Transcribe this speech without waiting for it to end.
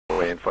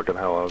way in fucking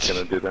hell I was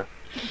gonna do that.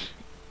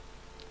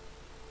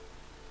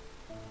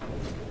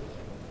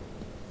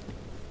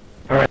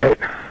 Alright,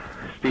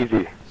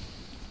 Steezy.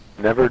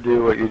 Never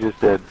do what you just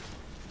did.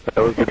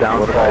 That was the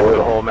downfall of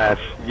the whole match.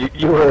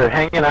 You were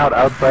hanging out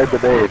outside the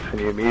base and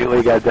you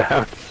immediately got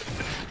down.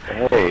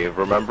 Hey,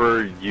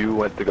 remember you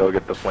went to go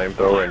get the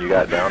flamethrower and you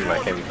got down and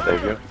I came to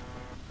save you?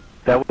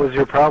 That was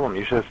your problem.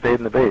 You should have stayed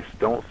in the base.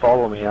 Don't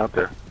follow me out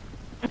there.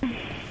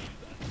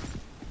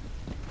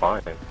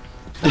 Fine.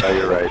 Oh,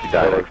 you're right. You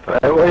died.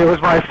 It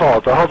was my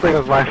fault. The whole thing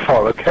was my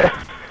fault, okay?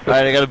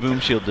 Alright, I got a boom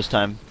shield this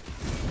time.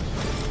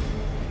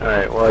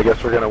 Alright, well I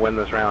guess we're gonna win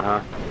this round,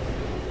 huh?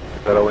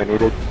 Is that all we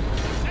needed?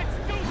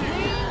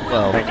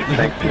 Well,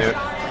 thanks, Newt.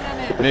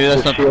 maybe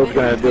that's not. Shield's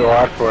gonna do a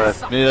lot for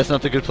us. Maybe that's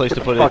not the good place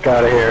to put it. Fuck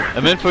out of here. I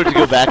meant for it to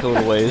go back a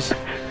little ways.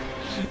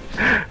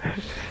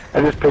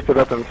 I just picked it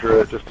up and threw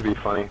it just to be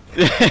funny.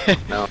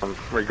 Now I'm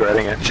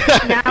regretting it.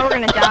 Now we're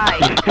gonna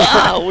die.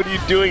 Ah, what are you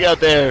doing out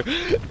there?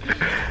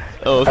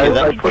 Oh, okay,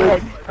 I put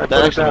it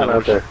actually down out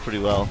works there. pretty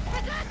well.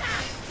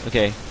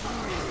 Okay,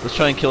 let's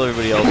try and kill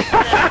everybody else.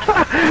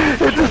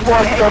 It just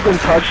walked up and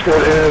touched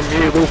it and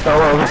immediately fell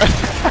over.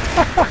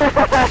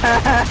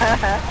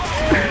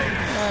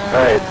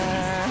 Alright.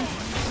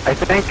 I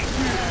think...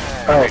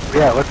 Alright,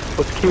 yeah,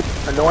 let's keep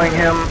annoying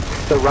him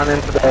to run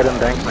into that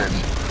embankment.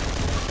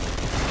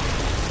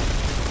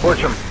 Torch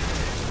him.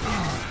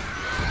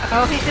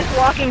 Oh, he's just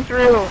walking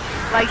through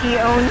like he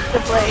owns the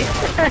place.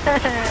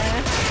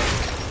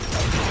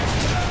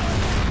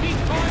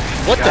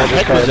 What the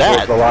heck was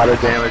that? A lot of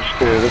damage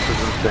too. This is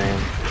insane.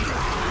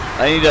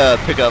 I need to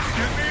pick up.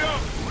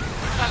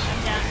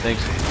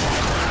 Thanks.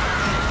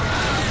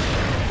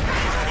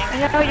 I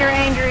know you're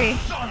angry.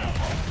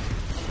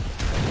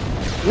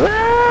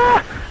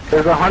 Ah!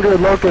 There's 100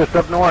 locusts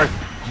up north.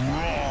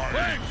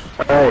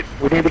 Alright,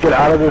 we need to get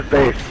out of this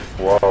base.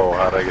 Whoa,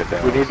 how'd I get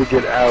down? We need to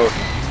get out.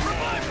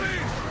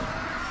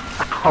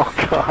 Oh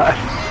god.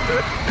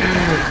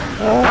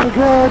 Oh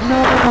god,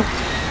 no.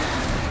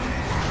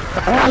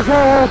 Oh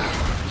god.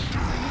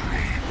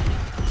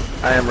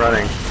 I am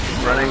running.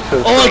 Running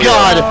to... Oh my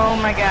god! Oh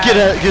my god. Get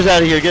us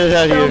out of here, get us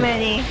out of here. So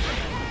many.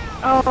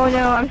 Oh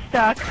no, I'm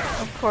stuck.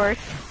 Of course.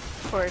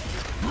 Of course.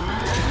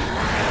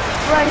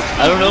 Run,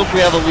 I don't know if we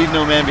have a leave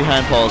no man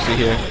behind policy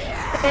here.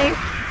 Thanks.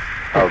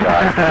 Oh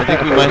god. I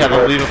think we might have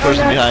a leave a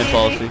person behind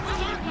policy.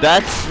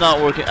 That's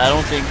not working. I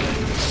don't think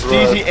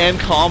Steezy and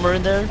Calm are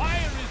in there.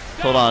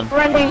 Hold on.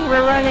 Running,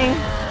 we're running.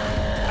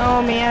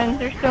 Oh man,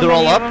 there's so They're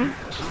all many up? of them.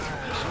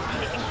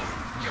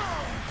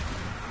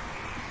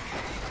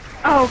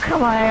 Oh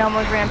come on, I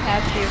almost ran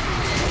past you,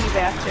 you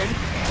bastard.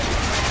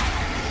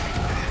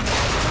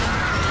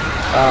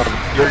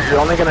 You're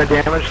only gonna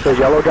damage the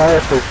yellow guy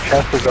if his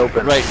chest is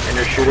open. Right. And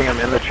you're shooting him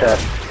in the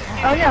chest.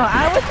 Oh no,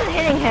 I wasn't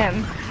hitting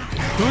him.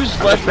 Who's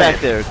left back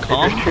there?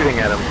 Calm? You're shooting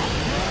at him.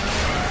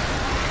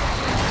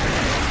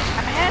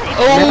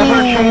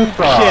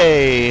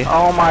 Okay.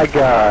 Oh my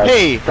god.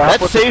 Hey, Stop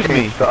that with the saved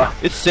me. chainsaw.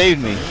 It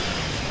saved me.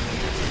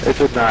 It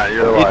did not,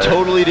 you're a liar. It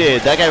totally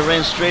did. That guy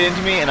ran straight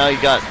into me and I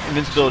got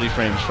invincibility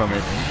frames from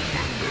it.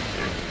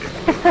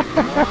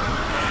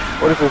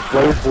 What is this,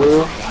 blaze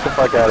blue? Get the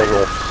fuck out of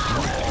here.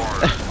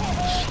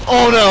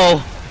 Oh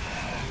no!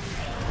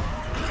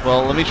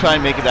 Well, let me try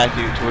and make it back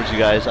towards you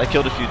guys. I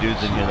killed a few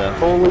dudes in here though.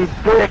 Holy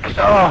dick!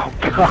 Oh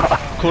god!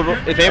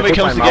 If anybody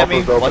comes to get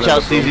me, watch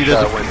out, Steezy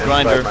does a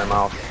grinder.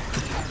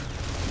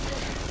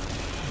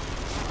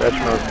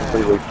 Smatchiemo's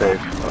completely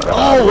safe.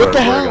 Oh, what the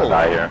We're hell? gonna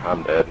die here.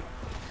 I'm dead.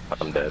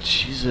 I'm dead.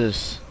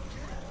 Jesus.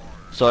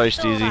 Sorry,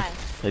 Steezy.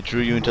 I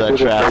drew you into that Do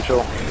this, trap.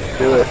 Rachel.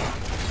 Do it.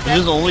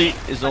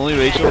 Is only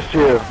Rachel? Just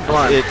you. Come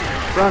on.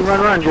 Run,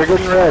 run, run. You're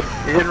getting red.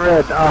 You're getting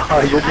red.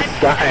 Oh, you're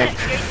just dying.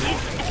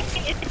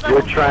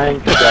 You're trying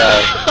to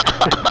die.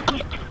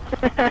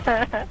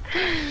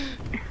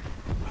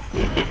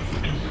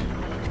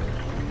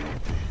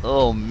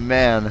 Oh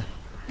man.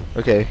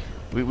 Okay,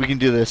 we can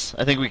do this.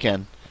 I think we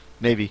can.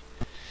 Maybe.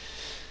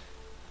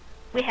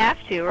 We have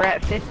to, we're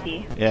at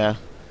 50. Yeah.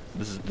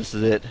 This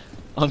is it.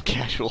 On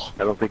casual.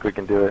 I don't think we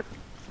can do it.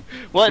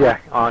 What? Yeah,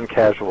 on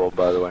casual,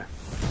 by the way.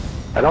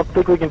 I don't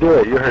think we can do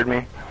it. You heard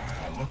me.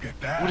 Look at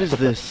that. What is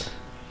this?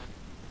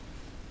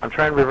 I'm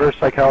trying reverse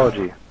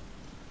psychology.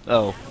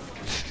 Oh.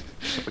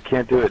 We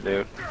can't do it,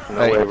 dude. No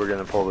Right. way we're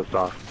gonna pull this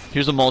off.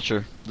 Here's a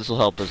mulcher. This will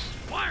help us.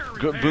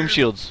 Boom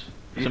shields.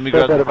 You Somebody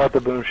said grab. that about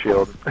the boom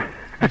shield.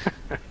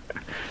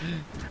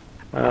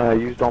 I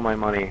used all my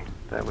money.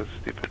 That was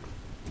stupid.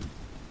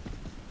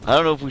 I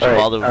don't know if we should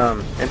bother.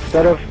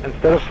 Instead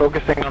of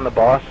focusing on the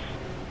boss,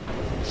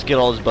 Let's get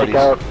all his buddies.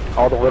 take out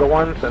all the little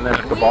ones, and then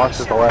if the boss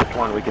is the last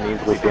one, we can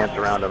easily dance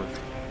around him.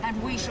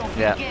 And we shall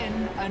Yeah.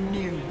 begin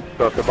anew.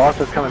 So if the boss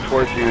is coming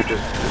towards you,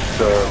 just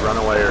run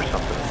away or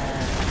something.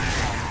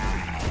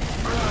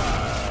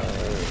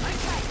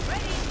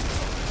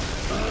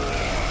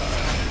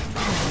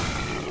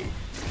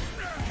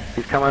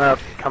 He's coming up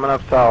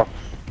south.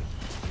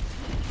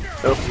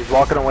 Nope, he's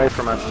walking away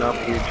from us. Nope,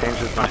 he changed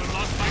his mind.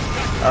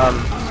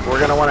 We're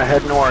gonna want to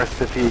head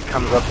north if he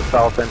comes up the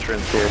south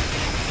entrance here.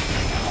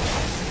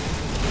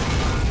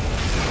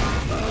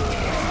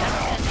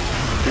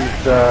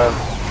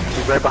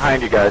 he's right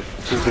behind you guys.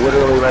 He's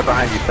literally right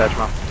behind you,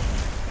 Smatchiemo.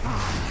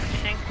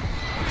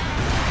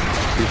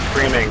 He's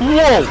screaming.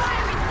 Whoa!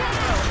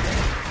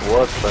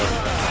 What the?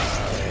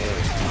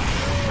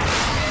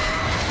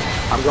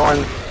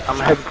 I'm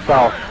heading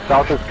south.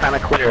 South is kind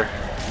of clear.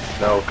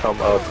 No, come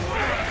up.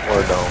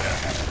 Or don't.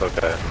 It's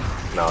okay.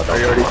 No, don't. Are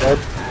you already dead?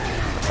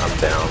 I'm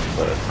down,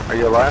 but... Are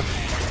you alive?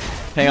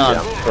 Hang on.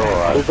 Yeah, I'm still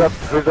alive.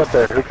 Who's up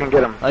there? Who can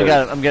get him? I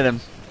got him. I'm getting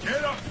him.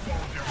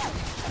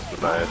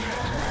 Nice.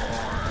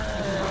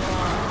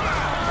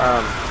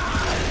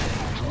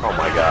 Oh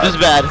my god. This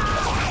is bad.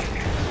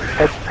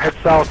 Head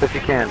south if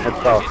you can. Head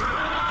south.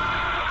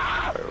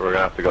 We're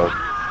gonna have to go to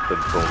the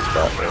boom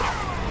spot there.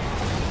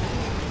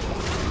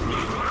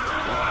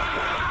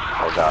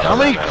 Oh god. How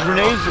many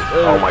grenades?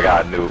 Oh my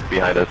god, noob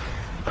behind us.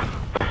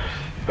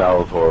 That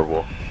was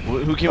horrible.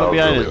 Who came That up was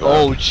behind really us? bad.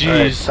 Oh, Alright,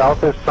 jeez.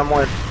 south is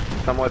somewhat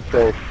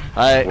safe. Okay.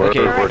 Alright,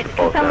 can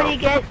both somebody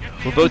down.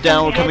 get... We're both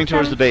down. We're Can coming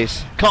towards the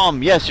base.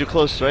 Calm. Yes, you're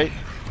close, right?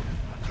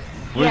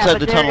 We're Yeah, inside but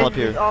the there tunnel is up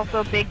here. also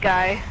a big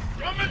guy.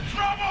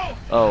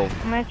 Oh.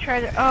 I'm gonna try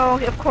to... Oh,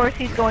 of course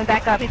he's going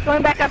back up. He's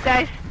going back up,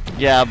 guys.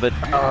 Yeah, but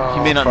he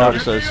may not fuck.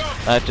 notice us.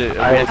 I have to.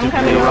 I We have took to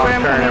coming the over, wrong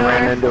I'm turn and coming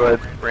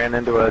ran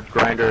into a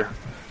grinder.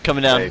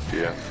 coming down. Thank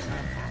you.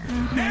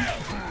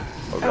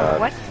 Oh Oh, god.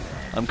 what?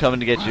 I'm coming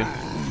to get you.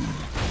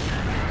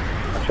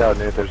 Watch out,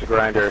 Newt. There's a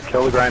grinder.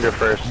 Kill the grinder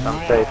first. I'm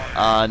safe.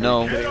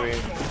 No.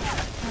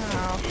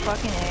 Oh,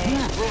 fucking A.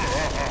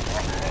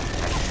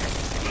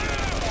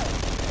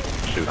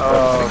 Shoot,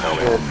 Oh,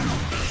 something shit.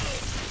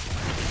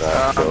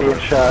 That's I'm being over.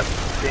 shot.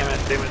 Damn it.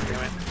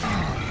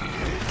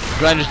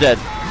 Grinder's dead.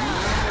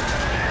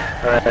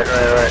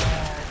 Alright.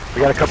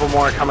 We got a couple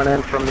more coming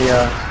in from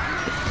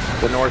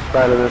the north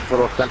side of this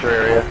little center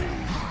area.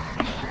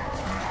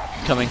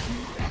 Coming.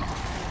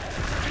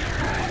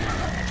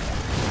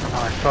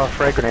 Oh, I saw a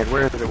frag grenade.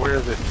 Where is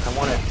it? I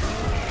want it.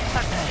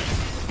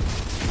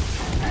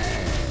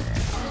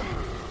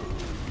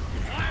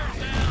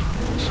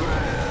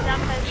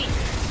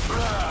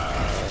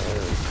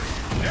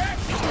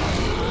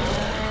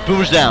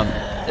 Boomer's down.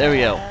 There we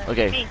go.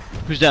 Okay.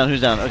 Who's down?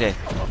 Okay.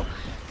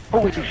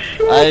 Holy shit!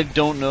 I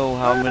don't know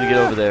how I'm gonna get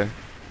over there.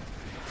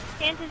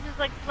 Santa's is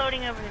like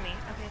floating over to me.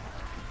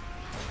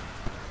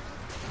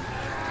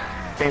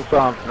 Okay.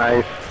 Chainsaw.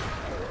 Nice.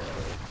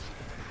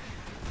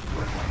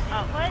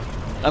 Oh, what?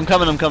 I'm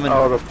coming.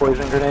 Oh, the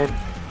poison grenade.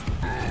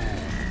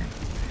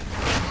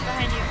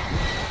 Behind you.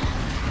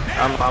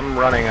 I'm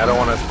running. I don't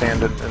want to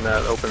stand in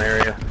that open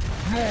area.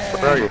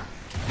 Where are you?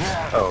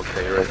 Oh,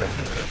 okay, you're right there.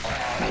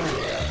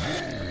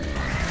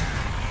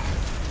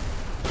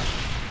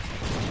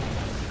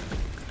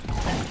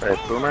 Alright,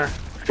 boomer.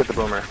 Let's get the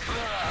boomer.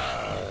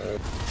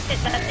 Shit,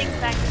 that thing's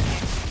back in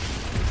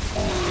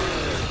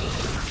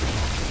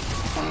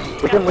here.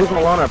 We can leave him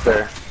alone up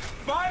there.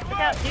 Look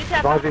out, dude's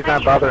As long as he's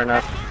not bothering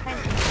us.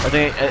 I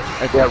think.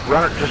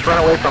 Yeah, just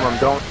run away from him.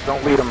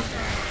 Don't lead him.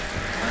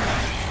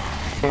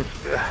 I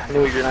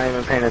knew you're not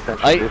even paying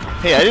attention. Dude.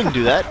 Hey, I didn't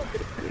do that.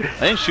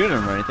 I didn't shoot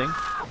him or anything.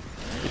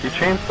 You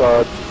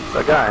chainsawed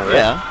a guy, right?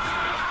 Yeah.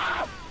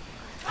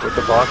 With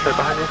the boss right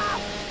behind you?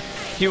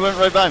 He went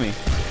right by me.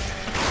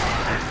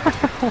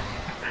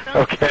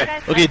 Okay.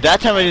 Okay, that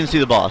time I didn't see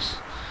the boss.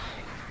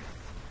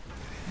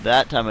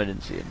 That time I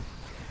didn't see him.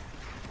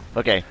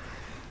 Okay.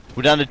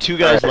 We're down to 2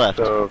 guys Alright, left.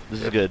 so This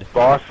is it's good.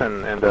 Boss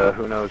and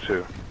who knows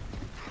who.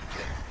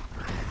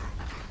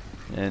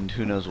 And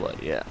who knows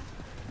what, yeah.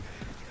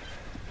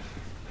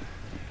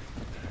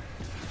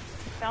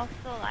 Belle's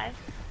still alive.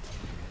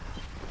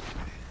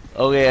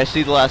 Okay, I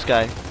see the last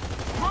guy.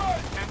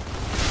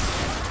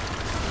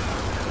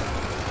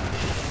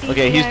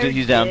 Okay,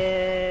 he's down.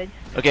 Dead.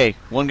 Okay,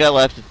 1 guy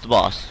left, it's the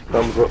boss.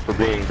 Thumbs up for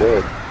being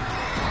dead.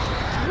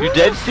 You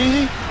dead,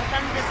 Steezy? My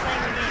son's just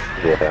playing the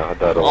game. Yeah, I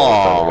died a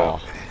long time Aww. ago.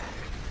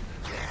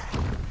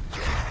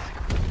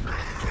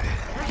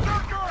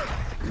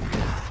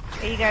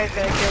 Hey, you guys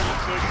gotta kill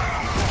this dude.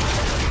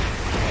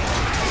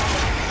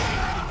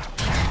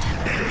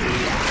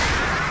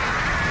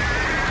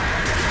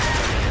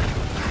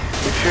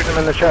 Keep shooting him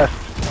in the chest.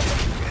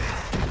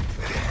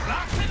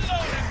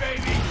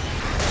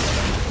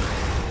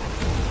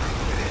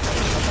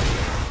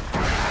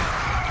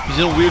 He's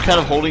in a weird kind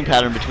of holding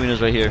pattern between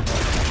us right here.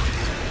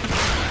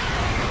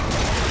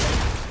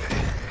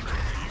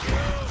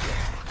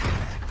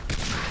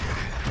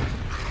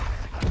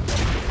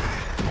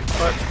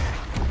 What?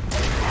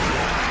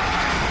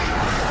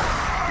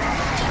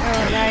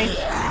 Oh, nice.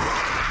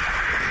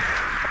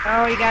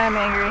 Oh, you got him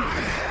angry.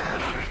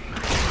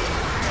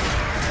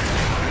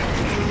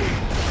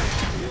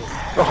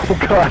 Oh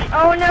god.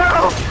 Oh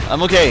no!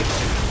 I'm okay.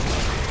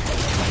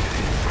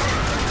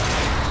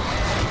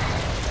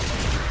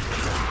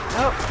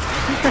 Oh.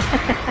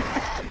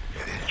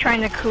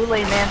 Trying to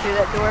Kool-Aid man through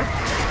that door.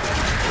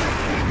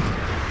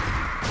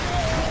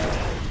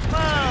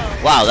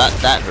 Whoa! Wow,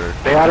 that hurt.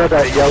 They added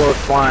that yellow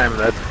slime.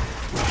 That's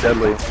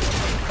deadly.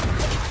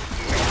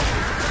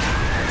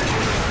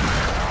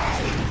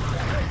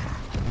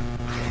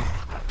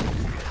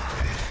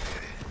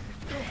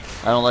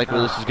 I don't like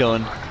where this is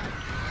going.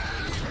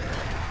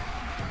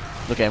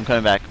 Okay, I'm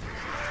coming back.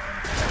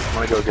 I'm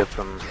gonna go get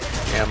some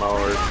ammo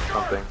or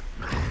something.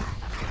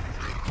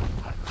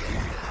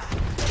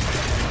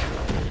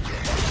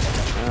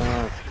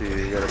 Let's see,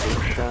 you got a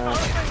boom shot.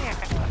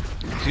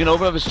 Is he gonna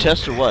open up his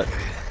chest or what?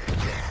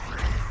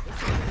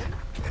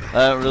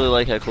 I don't really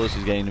like how close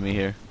he's getting to me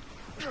here.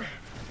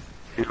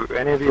 Do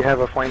any of you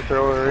have a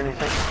flamethrower or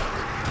anything?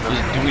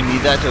 Do we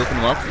need that to open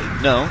him up?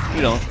 No,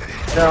 we don't.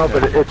 No,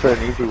 but it's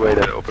an easy way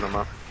to open them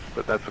up.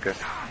 But that's okay.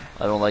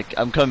 I don't like...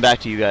 I'm coming back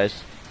to you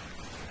guys.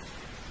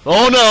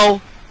 Oh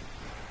no!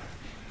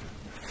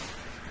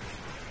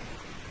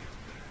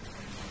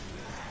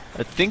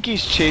 I think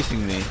he's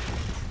chasing me.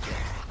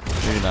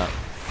 Maybe not.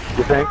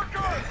 You think?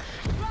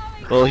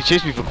 Well, he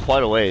chased me for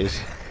quite a ways.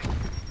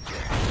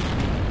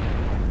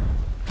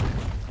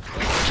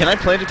 Can I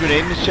plant a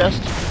grenade in his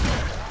chest?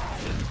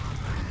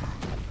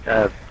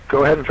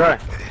 Go ahead and try.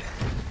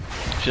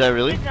 Should I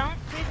really? Please don't.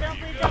 Please don't.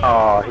 Please don't.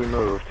 Oh, he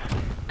moved.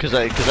 Cause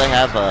I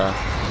have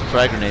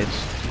frag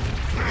grenades.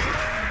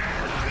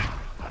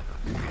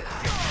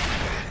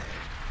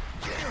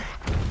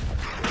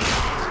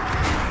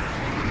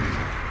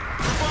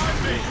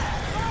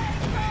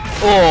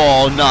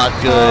 Oh, not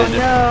good.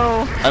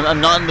 Oh I'm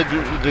not in the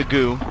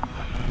goo.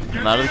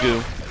 I'm out of the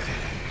goo.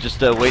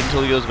 Just wait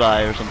until he goes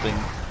by or something.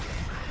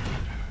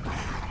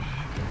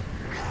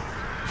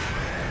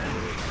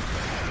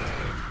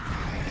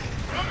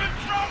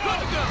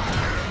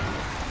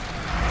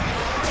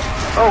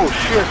 Oh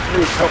shit,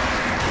 dude, help.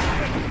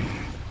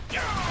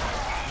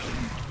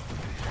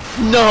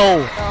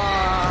 No!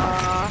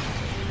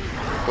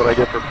 What I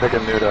get for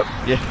picking Nude up.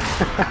 Yeah,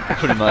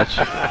 pretty much.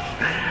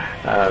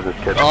 Just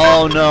kidding.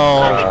 Oh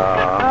no!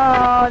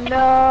 no! Oh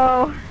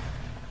no!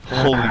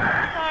 Holy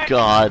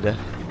God!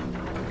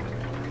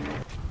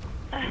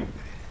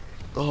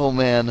 Oh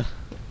man!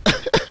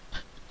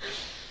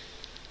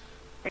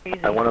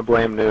 I want to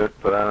blame Newt,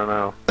 but I don't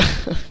know.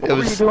 What were you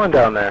was doing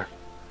down there?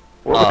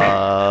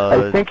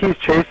 I think he's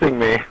chasing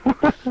me.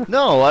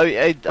 no.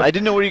 I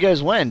didn't know where you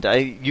guys went.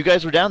 You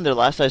guys were down there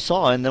last I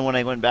saw, and then when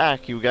I went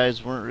back, you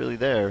guys weren't really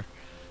there.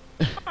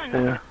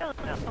 Yeah.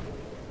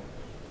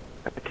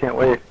 I can't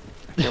wait.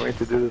 Can't wait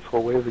to do this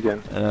whole wave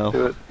again. I know.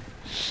 Do it.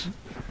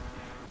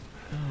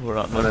 We're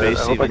on I the base.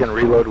 hope I can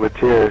reload with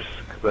tears,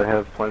 because I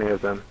have plenty of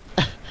them.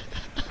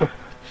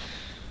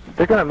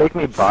 They're gonna make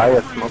me buy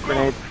a smoke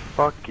grenade?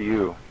 Fuck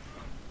you.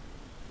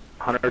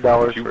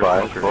 $100 You for buy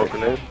a a smoke smoke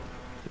grenade?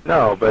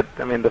 No, but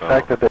I mean the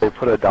fact that they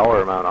put a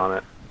dollar amount on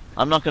it.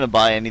 I'm not gonna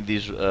buy any of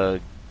these. I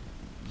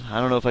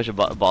don't know if I should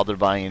bother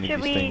buying any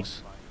of these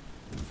things.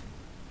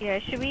 Yeah,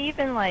 should we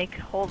even like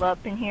hold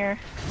up in here?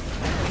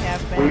 We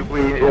have been.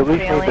 We at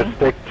least need to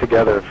stick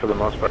together for the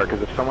most part,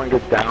 because if someone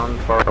gets down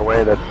far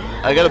away, that's...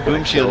 I got a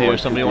boom shield here.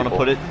 Somebody want to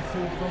put it?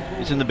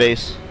 It's in the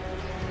base.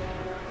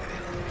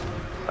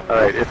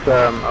 Alright, it's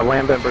a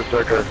lambent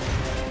berserker.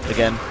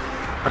 Again?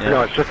 Yeah.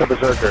 No, it's just a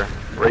berserker.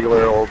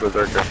 Regular old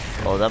berserker.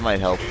 Oh, that might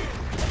help.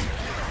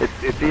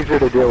 It's easier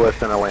to deal with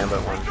than a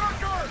lambent one.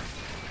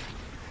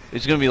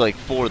 It's gonna be like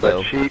 4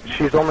 though. But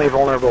she's only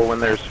vulnerable when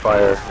there's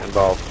fire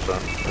involved, so...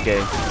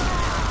 Okay.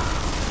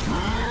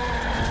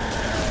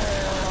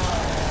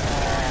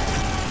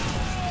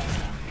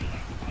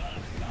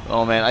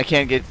 Oh man, I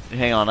can't get...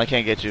 Hang on, I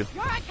can't get you.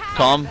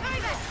 Calm?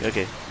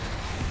 Okay.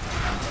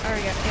 Oh,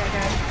 yeah,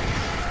 guys.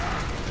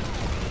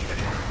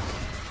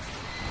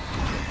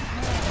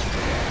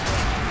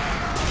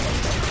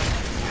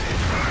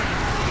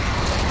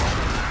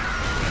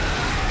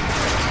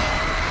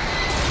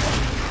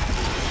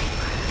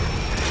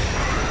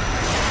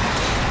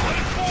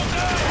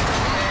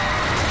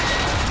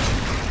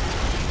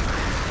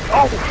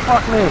 Oh,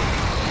 fuck me!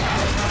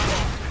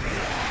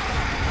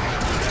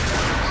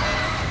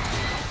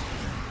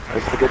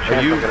 There's a good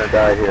chance I'm gonna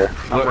die here.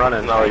 I'm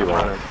running. No, you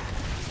won't.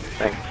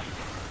 Thanks.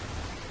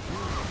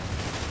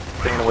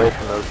 Staying away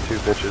from those two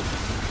bitches.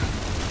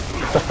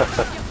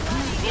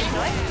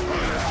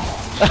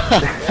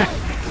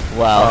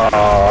 Wow.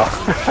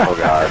 Oh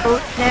god. Oh,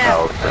 snap.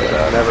 Oh,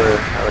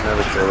 I would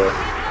never say that.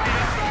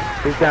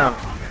 Who's down?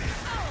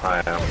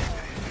 I am.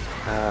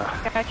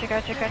 Gotcha.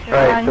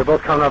 Alright, Run. they're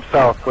both coming up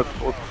south. Let's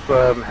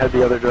head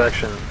the other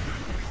direction.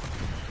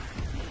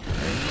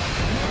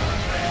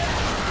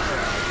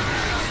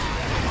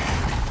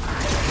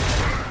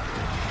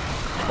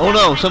 Oh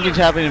no, something's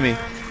happening to me.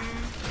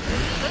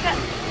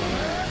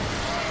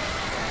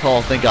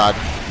 Oh, thank God.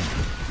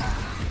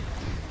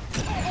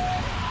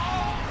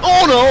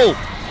 Oh no!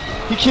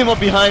 He came up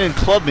behind and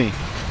clubbed me.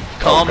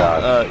 Calm.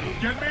 God.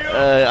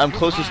 I'm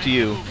closest to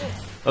you.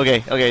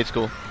 Okay, it's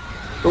cool.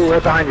 Ooh,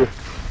 right behind you.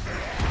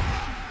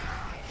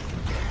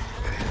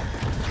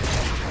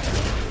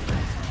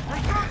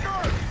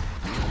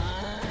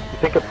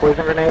 You think a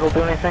poison grenade will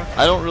do anything?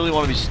 I don't really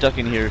want to be stuck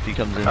in here if he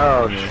comes in.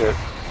 Oh here. shit.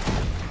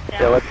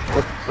 Yeah, let's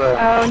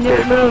Oh,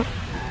 Newt, move.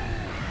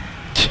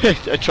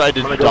 I tried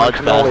to I'm gonna go dodge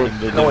on past cannoli. him,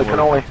 but it didn't work.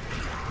 Cannoli.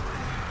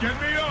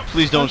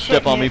 Please don't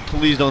step on me.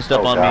 Please don't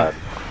step on God. me.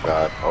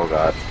 God. Oh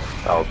god.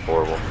 That was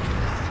horrible.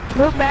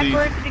 Move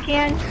backwards if you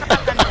can.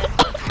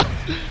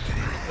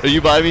 Are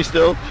you by me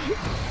still?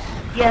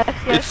 Yes,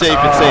 yes. It's safe,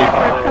 it's safe.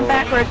 Come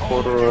backwards.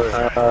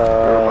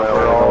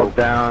 We're all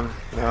down.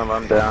 No,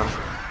 I'm down.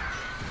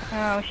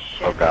 Oh, Oh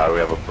shit. god, we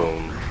have a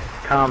boom.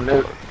 Calm,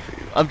 Newt.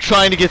 I'm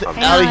trying to get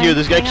Hang out of on, here.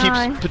 This guy hang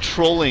on. keeps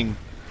patrolling.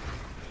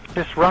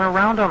 Just run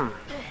around him.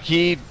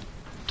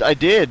 I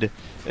did,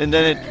 and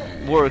then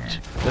it worked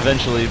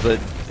eventually, but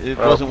it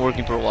wasn't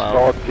working for a It's while.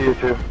 all up to you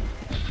two.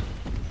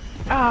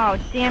 Oh,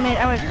 damn it.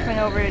 I was coming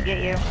over to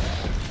get you.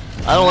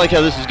 I don't like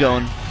how this is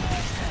going.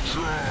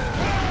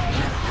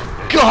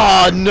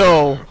 God,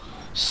 no!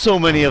 So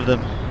many of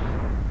them.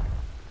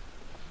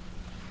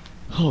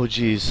 Oh,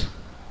 jeez.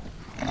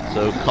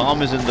 So,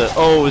 calm is in the...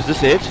 Oh, is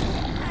this it?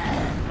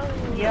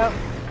 Yep.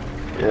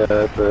 Yeah,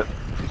 that's it.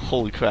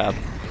 Holy crap.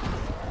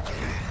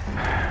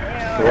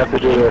 We have to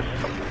do this.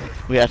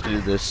 We have to do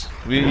this.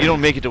 You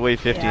don't make it to wave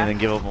 50 Yeah. and then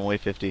give up on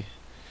wave 50.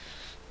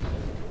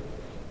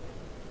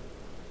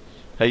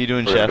 How you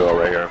doing, We're gonna Chef? go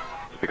right here.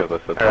 It's because I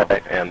said so,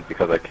 Alright. and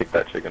because I kicked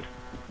that chicken.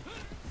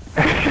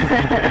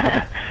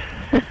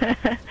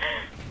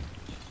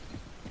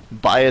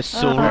 Buy a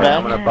silver Oh, I'm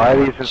bat? gonna buy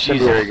these Jesus.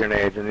 incendiary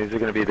grenades, and these are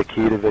gonna be the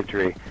key to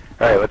victory.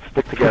 Alright, let's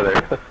stick together.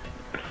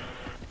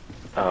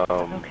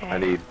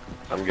 Okay.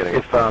 I'm getting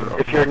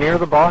If you're near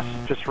the boss,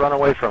 just run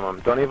away from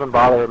him. Don't even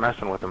bother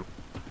messing with him.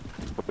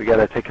 We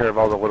gotta take care of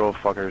all the little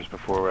fuckers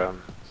before,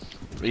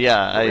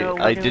 Yeah, So I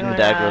we're didn't doing,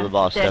 aggro the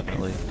boss, stick.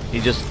 definitely. He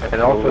just... it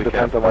also we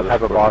depends can't on what buy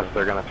type this of boss program.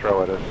 they're gonna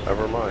throw at us.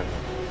 Never mind.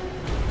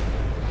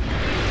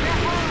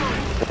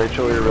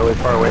 Rachel, you're really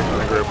far away from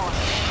the group.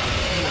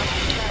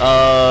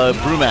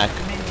 Brumac.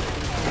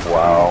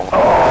 Wow.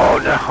 Oh,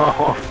 no!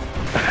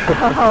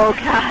 Oh,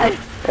 God.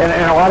 And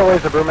in a lot of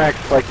ways, the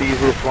Brumac's like the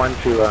easiest one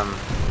to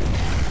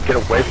get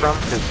away from,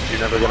 because you're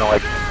never gonna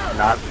like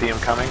not see him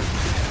coming.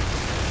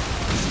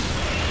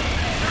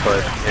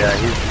 But yeah,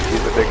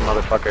 he's a big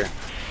motherfucker.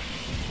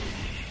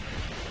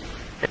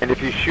 And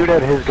if you shoot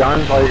at his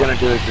guns, all you're gonna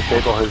do is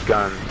disable his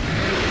guns.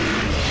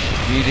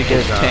 You need to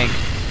get his tank.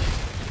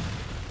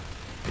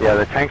 Yeah,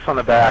 the tank's on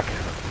the back.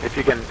 If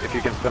you can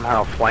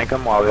somehow flank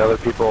him while the other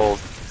people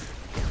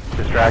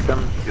distract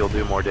him, you'll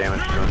do more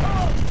damage to him.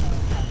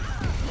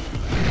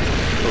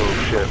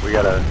 Oh shit, we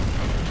gotta.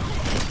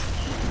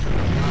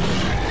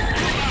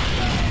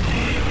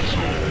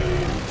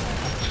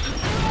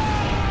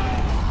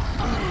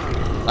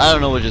 I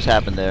don't know what just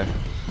happened there.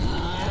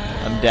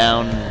 I'm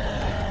down.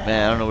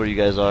 Man, I don't know where you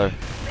guys are.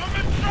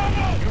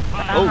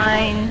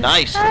 Behind. Oh,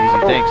 nice.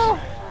 Easy, thanks.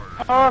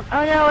 Oh,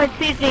 oh no, it's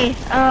Steezy.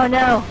 Oh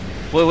no.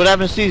 What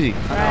happened to Steezy?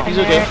 Right He's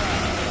there. okay.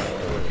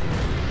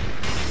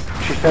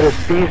 She said it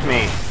sees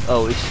me.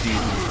 Oh, it's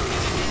Steezy.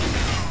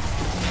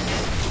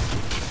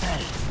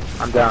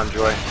 I'm down,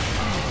 Joy.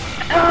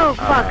 Oh,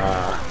 fuck.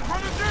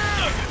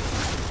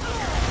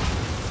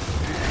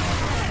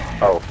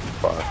 Oh,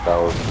 fuck. That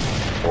was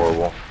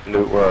horrible.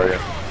 Newt, where are you?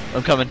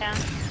 I'm coming.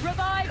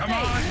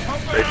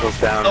 Rachel's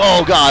down.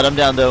 Oh god, I'm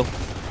down though.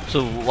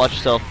 So watch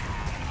yourself.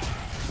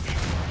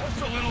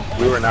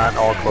 We were not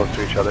all close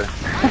to each other.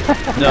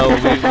 No,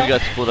 we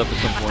got split up at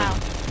some point.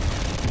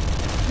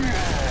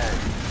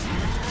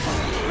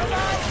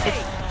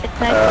 It's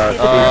nice to see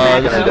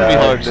the This is gonna be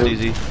hard,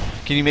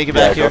 Steezy. Can you make it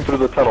back Go here? through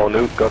the tunnel,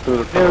 Newt. Go through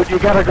the tunnel. Dude, you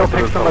gotta go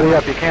pick somebody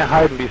up. You can't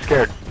hide and be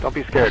scared. Don't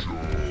be scared.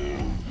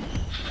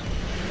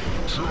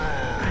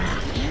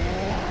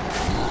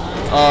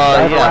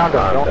 Drive around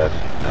Yeah.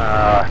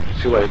 him.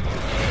 Don't. Too late.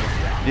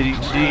 Did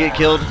you get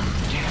killed?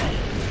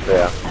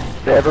 Yeah.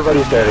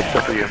 Everybody's dead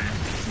except for you.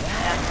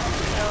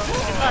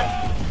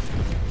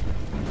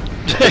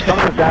 If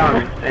someone's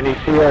down and you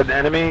see an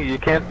enemy, you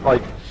can't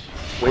like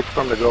wait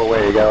for them to go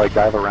away. You gotta like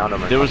dive around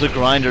them. There was a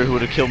grinder who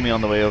would have killed me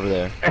on the way over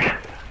there.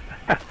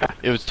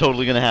 It was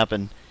totally gonna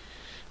happen.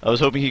 I was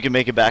hoping he could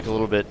make it back a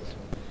little bit.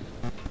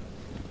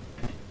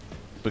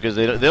 Because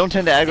they don't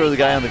tend to aggro the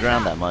guy on the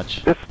ground that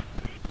much.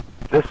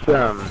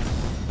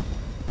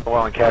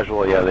 Well, in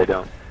casual, yeah, they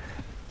don't.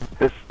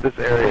 This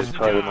area is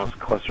probably the most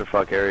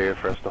clusterfuck area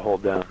for us to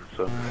hold down.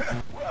 So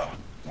Well,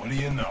 what do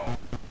you know?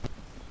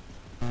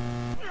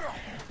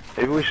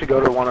 maybe we should go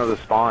to one of the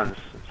spawns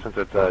since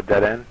it's a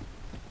dead end.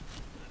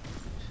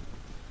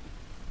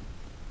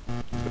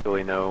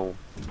 Really no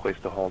place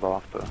to hold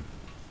off though.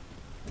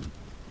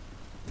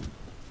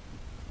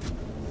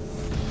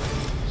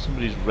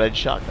 Somebody's red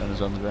shotgun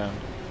is on the ground.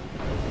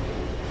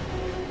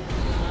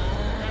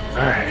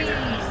 Alright.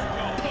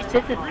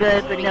 This is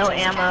good, but no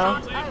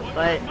ammo.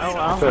 But, oh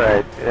well. It's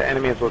alright.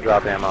 Enemies will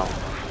drop ammo.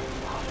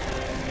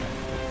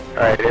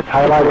 Alright, it's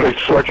highlighted with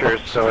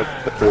scorchers, so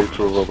it's...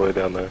 Rachel's all the way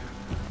down there.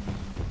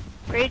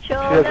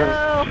 Rachel, She no!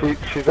 doesn't...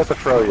 She's at the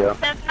froyo.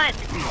 That's fine.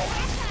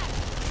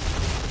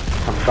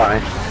 I'm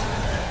fine.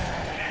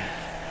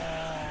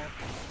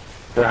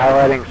 They're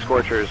highlighting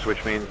scorchers,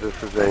 which means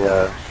this is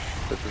a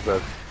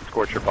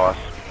scorcher boss.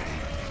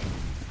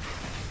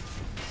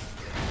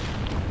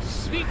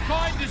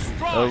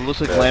 Oh, it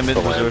looks like Yeah, Lambent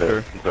the Lambent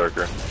Berserker.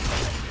 Berserker.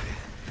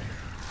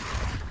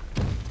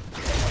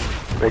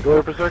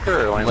 Regular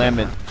berserker or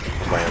lambent? Lambent.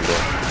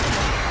 Lambent.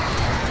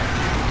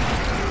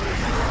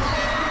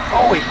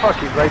 Holy fuck,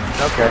 he's right.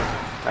 Okay.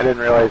 I didn't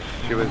realize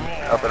she was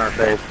up in our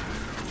face.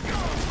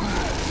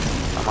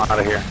 I'm out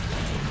of here.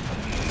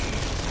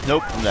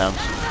 Nope, I'm down.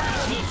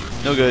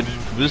 No good.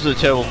 This is a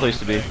terrible place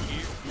to be.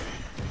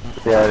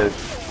 Yeah, it is.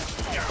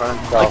 Run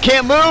I south.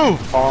 can't move!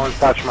 Following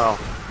smatchiemo.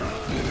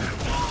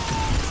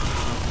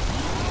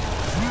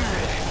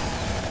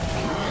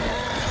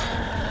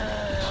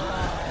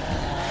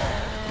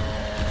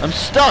 I'm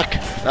stuck!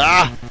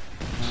 Ah!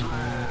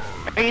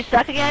 Are you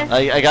stuck again?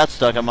 I got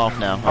stuck. I'm off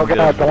now. Oh I'm good.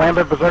 god, the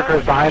Lambent Berserker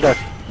is behind us.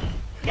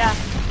 Yeah, I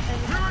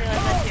just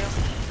realized that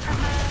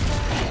too.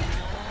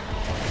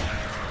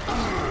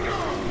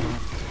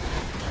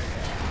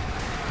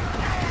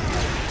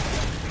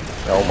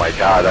 Oh my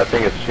god, that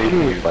thing is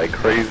chasing you like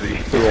crazy.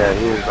 Yeah,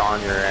 he is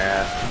on your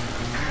ass.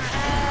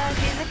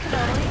 He's a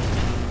cannoli.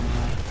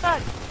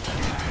 Fuck.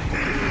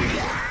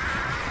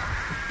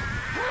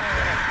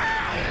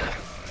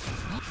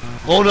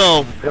 Oh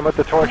no! Hit him with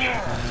the torch.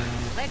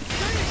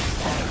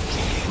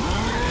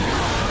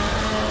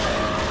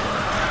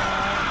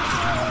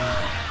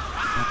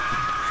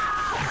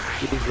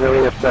 He's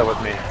really upset with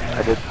me.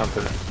 I did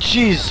something.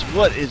 Jeez,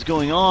 what is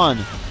going on?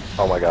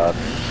 Oh my god.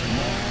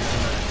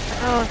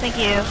 Oh, thank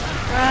you.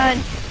 Run.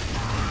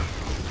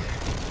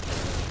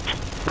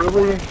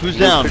 Really? Who's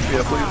down? Pick me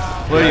up,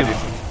 please. Where are you?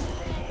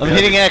 I'm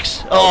hitting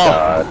X. Oh Oh!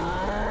 god.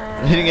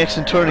 I'm hitting X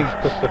and turning.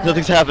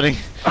 Nothing's happening.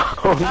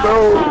 Oh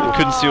no!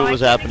 Couldn't see what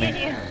was happening.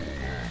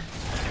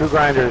 Two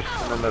grinders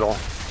in the middle.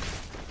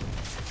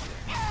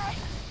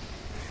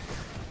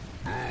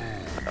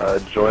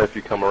 Joy, if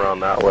you come around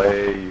that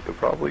way, you could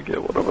probably get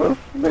one of us,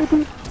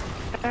 maybe?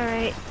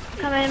 Alright.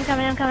 I'm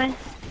coming, I'm coming.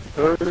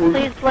 Please.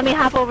 Please let me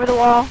hop over the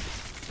wall.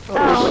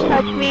 Don't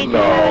touch me, dude.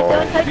 no.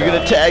 Don't touch You're me.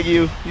 gonna tag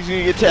you. He's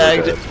gonna get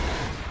tagged. Good.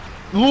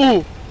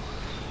 Ooh!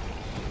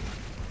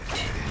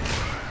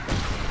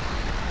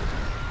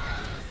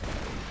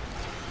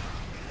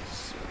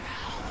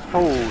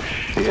 Oh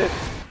shit.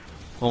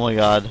 Oh my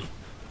god.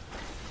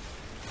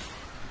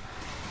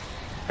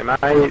 Am I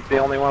the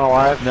only one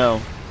alive?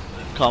 No.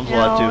 Calm's No,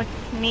 alive too.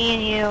 it's me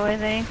and you, I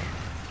think.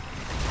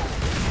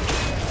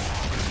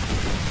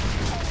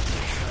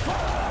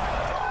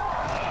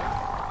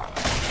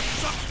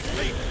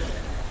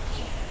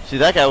 See,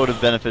 that guy would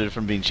have benefited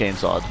from being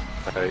chainsawed.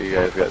 Alright, you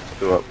guys got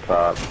two up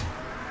top.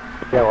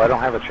 Yeah, well I don't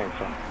have a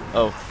chainsaw.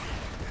 Oh.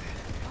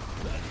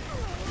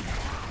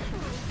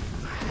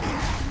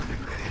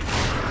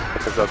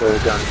 Because I could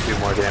have done 2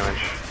 more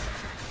damage.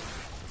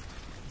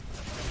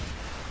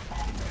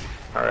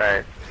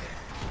 Alright.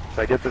 Did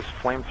I get this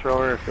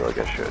flamethrower? I feel like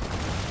I should.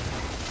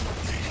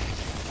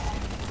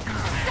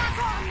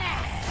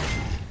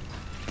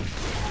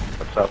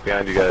 What's up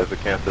behind you guys, the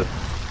Kansas?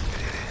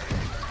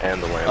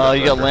 And the land.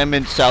 You got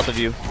Lambent south of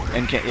you.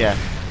 And can't, yeah.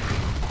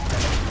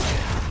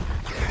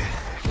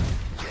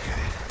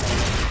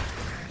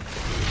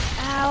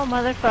 Ow,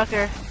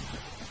 motherfucker.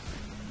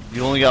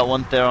 You only got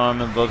one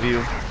Theron above you.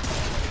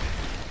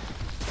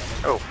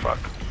 Oh fuck.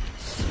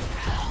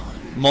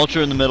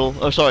 Mulcher in the middle.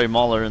 Oh, sorry,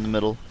 Mauler in the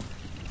middle.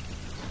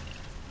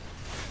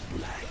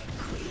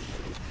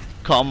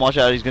 Calm, watch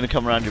out. He's gonna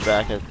come around your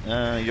back.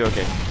 You're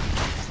okay.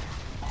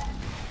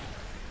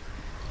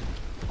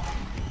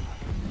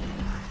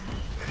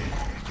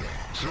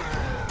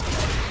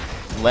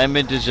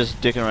 Lambent is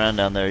just dicking around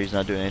down there. He's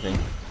not doing anything.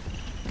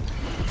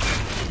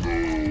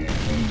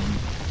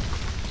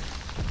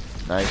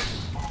 Nice.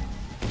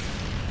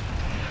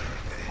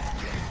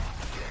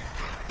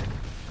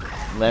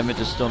 Lambent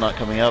is still not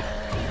coming up.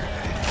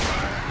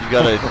 You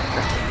got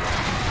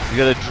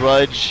a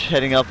drudge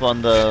heading up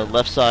on the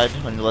left side,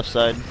 on your left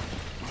side,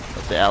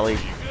 up the alley.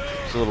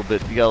 It's a little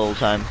bit. You got a little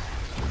time.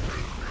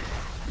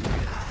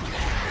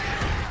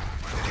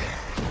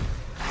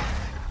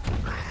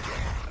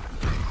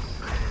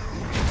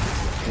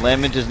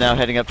 Lambent is now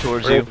heading up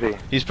towards Where you. is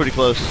he? He's pretty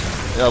close.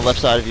 Left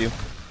side of you.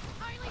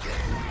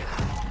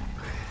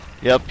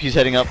 Yep, he's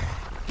heading up.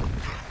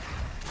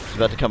 He's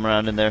about to come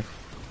around in there.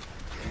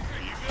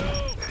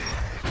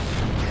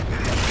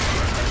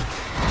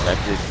 That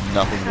did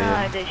nothing to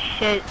Ah, him. this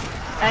shit.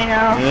 I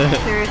know.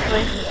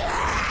 Seriously.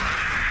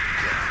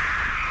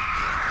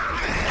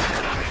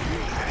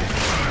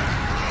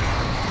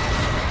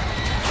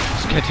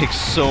 This guy takes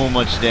so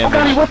much Oh god, he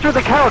damage. went through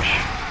the couch!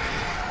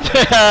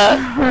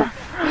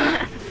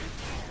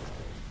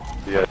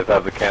 You guys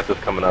have the Kansas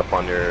coming up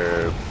on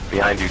your...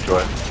 behind you,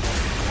 Joy.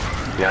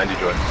 Behind you,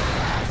 Joy.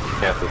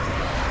 Kansas.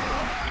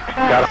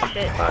 Got him.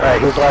 Shit.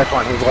 Alright, he's the last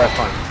one, he's the last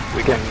one.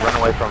 We can run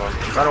away from him.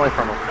 Run away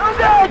from him. Oh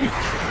god!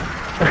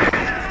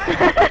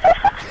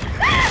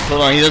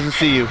 Hold on, he doesn't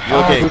see you.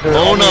 You're okay. these are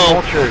Oh only no!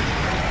 vultures.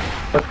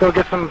 Let's go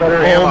get some better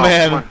Oh, ammo.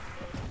 man.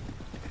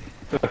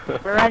 Come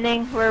We're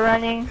running, we're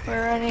running,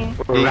 we're running. on.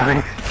 We're running.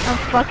 I'm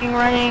fucking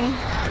running.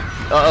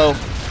 Uh-oh.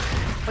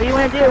 What do you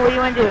want to do? What do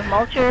you want to do?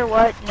 Mulcher?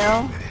 What?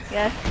 No?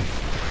 Yes?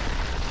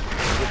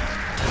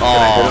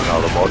 Aw.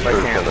 No, the Mulcher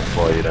is gonna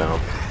slow you down.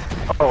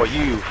 Oh,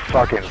 you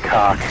fucking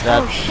cock. Oh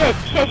That's... shit,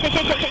 shit, shit,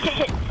 shit, shit, shit,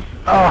 shit.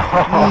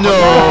 Oh,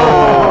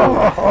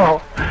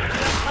 No!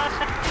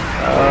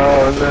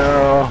 Oh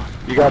no.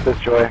 You got this,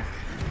 Joy.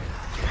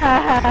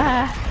 Ha ha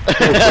ha.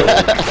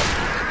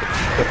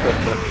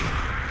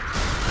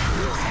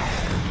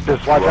 Just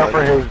Just watch out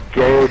for his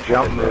gay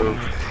jump move.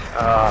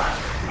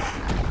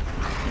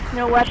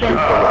 No weapon.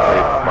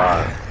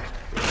 Spot.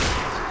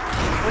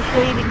 What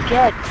should I even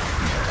get?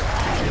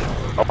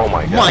 Oh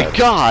my god. My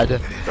God!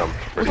 Jumped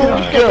pretty Holy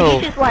high. shit. Go.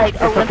 He's just like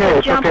It's Olympic okay,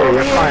 it's jump okay, over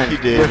you're here. fine. He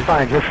did. You're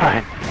fine, you're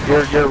fine.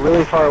 You're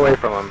really far away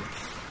from him.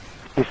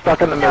 He's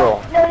stuck in the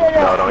middle.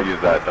 No, don't use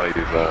that. Don't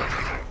use that.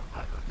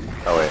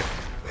 Oh wait.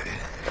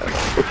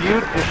 If you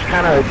just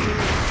kind of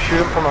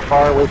shoot him from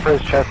afar, wait for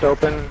his chest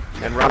open,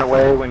 and run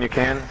away when you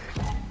can,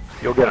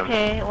 you'll get him.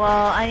 Okay,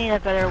 well, I need a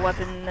better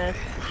weapon than this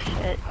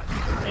shit.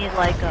 I need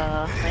like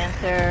a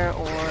Lancer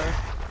or...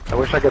 I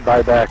wish I could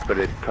buy back, but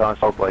it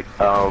costs like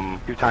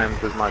 2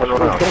 times as much. Turn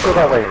around, Don't go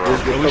that way. turn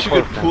around. You're We so should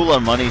go close now. pool our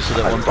money so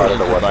that I one spotted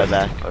person a can buy weapon.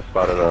 back. I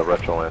spotted a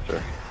retro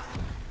lancer.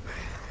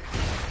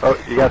 Oh,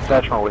 you got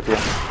Satchmo with you.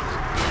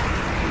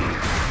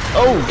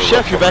 Oh, The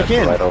Chef, you're retro back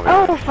lancer in. right over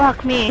Oh, here.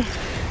 fuck me.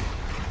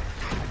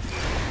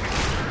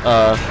 What do I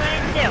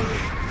need to do?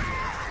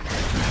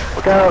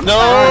 Look out! No!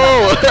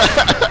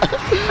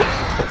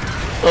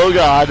 Oh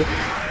God.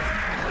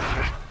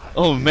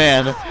 Oh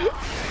man.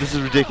 This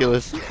is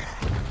ridiculous. Turn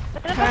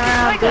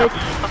around, bitch.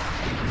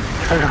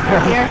 Turn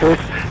around, Here.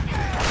 bitch.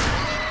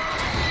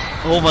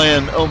 Oh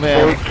man. Oh Hey,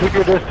 man. keep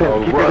your distance.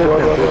 Oh, Keep your run,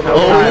 distance. run, There's no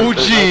run. time. Oh, There's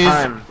no jeez.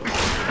 time.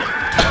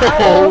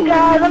 Oh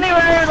god, let me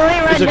run.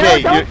 It's okay, No,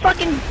 don't you're-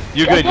 fucking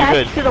you're good, you're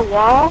attach good. to the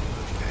wall.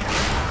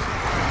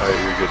 Alright,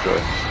 you're good, Joy.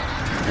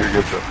 You're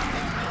good, Joy.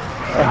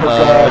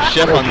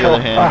 Chef on the other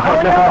hand.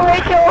 Oh no,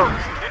 Rachel.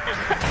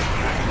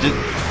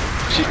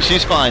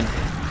 She's fine.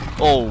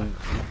 Oh,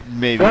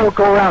 maybe. No,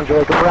 go around,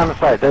 Joey. Go around the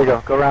side. There you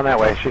go. Go around that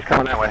way. She's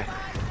coming that way.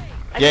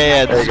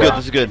 Yeah, this is There you good. go.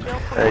 This is good.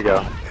 There you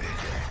go.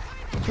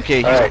 Okay,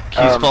 he's, Alright,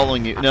 he's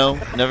following you. No,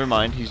 never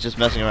mind. He's just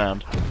messing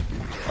around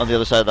on the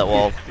other side of that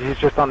wall. He's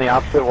just on the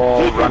opposite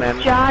wall, He's running.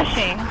 just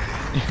joshing.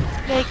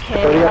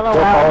 Okay, Go, yeah, go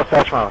follow LOL.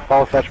 Satchmo.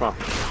 Follow Satchmo.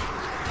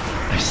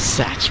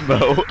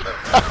 Satchmo.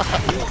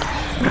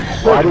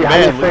 How do you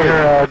man, say look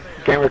her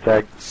gamer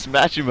tag?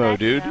 Smatchimo,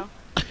 dude.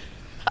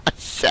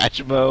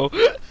 Satchmo.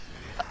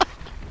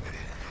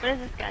 What is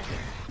this guy?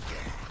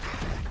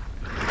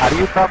 How do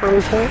you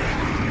properly say it?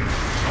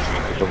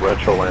 There's a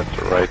retro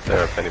lancer right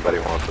there if anybody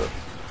wants it.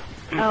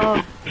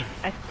 Oh,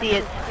 I see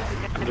it.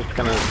 I'm just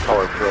gonna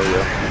color throw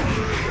you.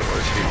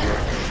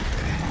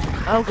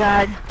 Oh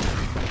god.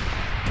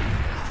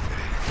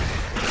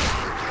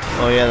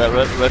 Oh yeah, that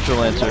retro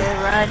lancer.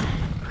 Run.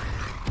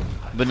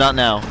 But not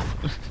now.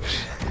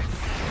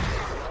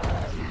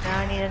 Now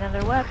I need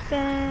another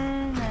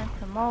weapon and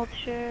some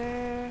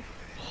mulcher.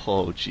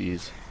 Oh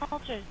jeez.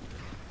 Vultures.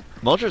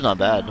 Mulcher's not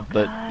bad, Oh,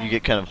 but God. you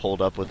get kind of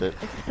holed up with it.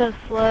 It's so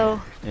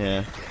slow.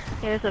 Yeah.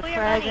 Here's a Oh, you're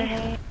frag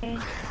running.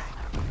 grenade.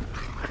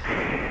 Oh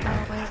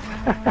wait,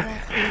 no,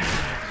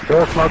 that's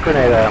Throw a smoke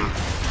grenade at him.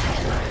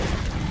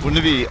 Wouldn't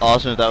it be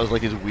awesome if that was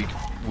like his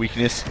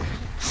weakness?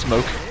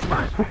 Smoke.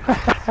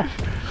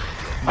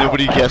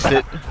 Nobody guessed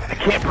it. I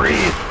can't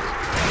breathe.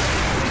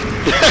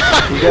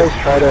 You guys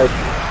try to.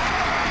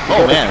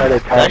 Oh try man, to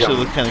it tag actually him.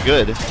 looks kind of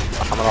good.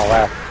 I'm gonna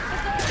laugh.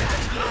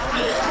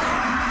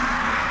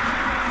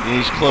 Yeah,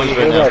 he's close You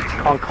right hear now.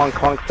 that clunk clunk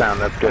clunk sound?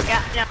 That's good.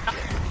 Yeah, yeah.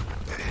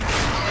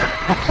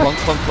 Clunk,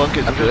 clunk, clunk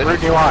is I'm just good.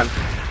 rooting you on.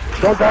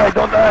 Don't die!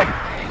 Don't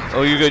die!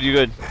 Oh, you're good, you're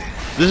good.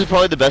 This is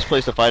probably the best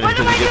place to fight him What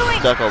because am he I gets doing?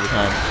 stuck all the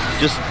time.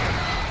 Just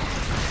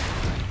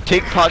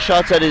take pot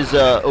shots at his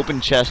open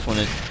chest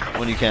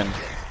when you can.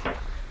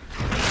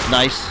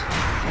 Nice.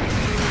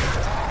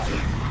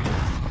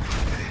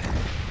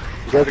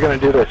 You guys are gonna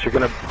do this. You're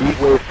gonna beat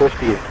wave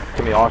 50. It's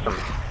gonna be awesome.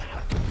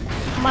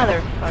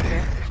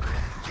 motherfucker.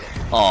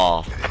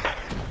 Aw.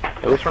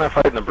 At least when I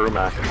fight in the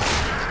Brumac.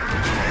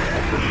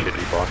 That's a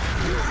shitty boss.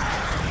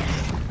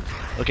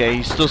 Okay,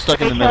 he's still stuck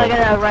in the Rachel, I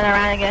middle. gotta run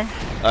around again.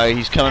 Alright,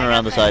 he's coming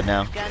around the side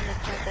now. Gun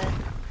that's not dead.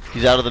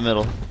 He's out of the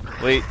middle.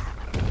 Wait.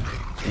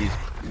 He's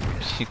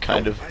he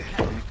kind of.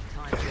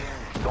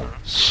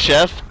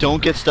 Chef,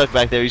 don't get stuck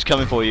back there. He's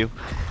coming for you.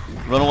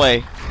 Run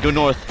away. Go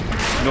north.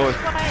 North.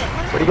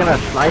 What, are you gonna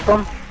snipe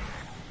him?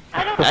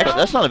 I don't Actually, know.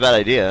 that's not a bad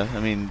idea. I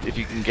mean, if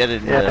you can get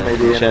it in Yeah, the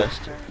maybe in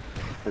chest.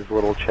 His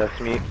little chest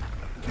meat.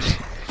 His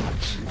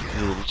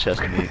little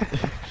chest meat.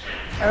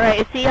 Alright,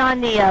 is he on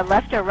the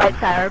left or right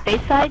side, or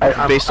base side?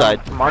 I'm, Base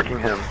side. I'm marking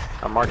him.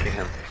 I'm marking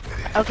him.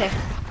 Okay.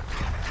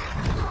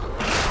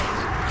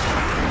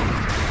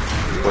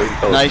 Wait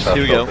until Nice, the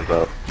here we chest go. opens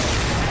up.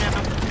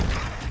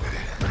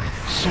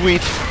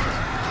 Sweet.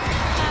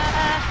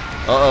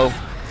 Uh-oh.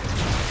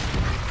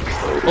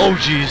 Oh,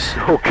 jeez.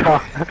 Oh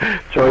god.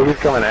 Joey, he's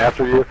coming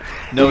after you.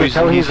 No, You can he's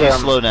tell he's he's,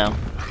 slow now.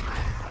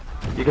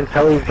 You can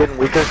tell he's getting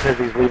weaker because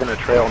he's leaving a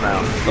trail now.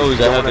 Oh, is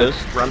that how it Don't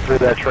goes? Run through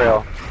that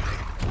trail.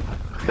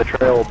 The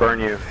trail will burn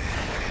you.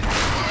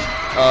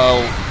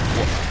 Oh,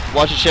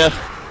 watch it, Chef.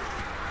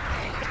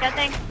 Good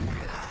thing.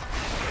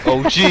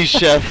 Oh, jeez,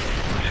 Chef.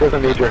 She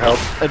doesn't need your help.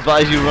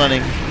 Advise you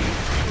running.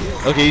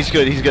 Okay, he's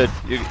good. He's good.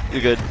 You're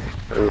good.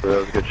 Ooh, that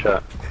was a good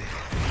shot.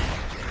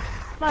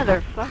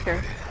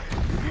 Motherfucker.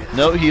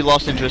 No, he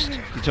lost interest.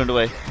 He turned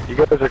away. You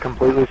guys are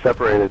completely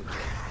separated.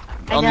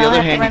 I On know, the other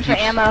I have hand, to run he for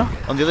keeps ammo.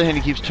 on the other hand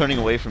he keeps turning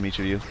away from each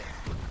of you.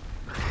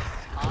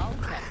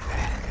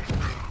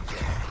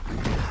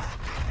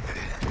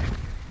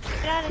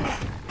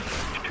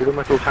 Shoot him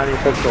with your tiny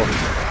pistol.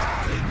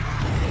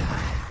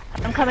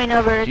 I'm coming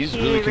over He's to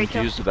really you, Rachel.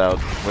 confused about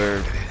where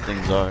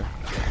things are.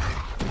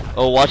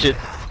 Oh, watch it.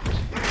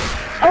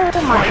 Oh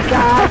my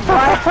god,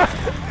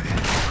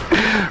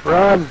 what?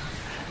 Run!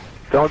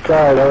 Don't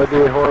die, that would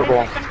be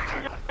horrible.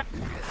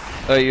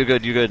 Alright, you're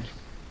good, you're good.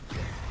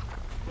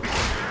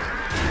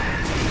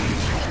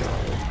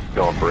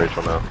 Going for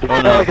Rachel now. He's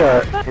Oh,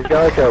 got, no. he's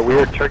got like a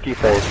weird turkey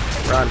face.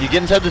 Run. You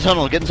get inside the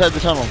tunnel, get inside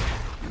the tunnel.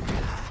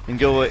 And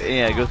go,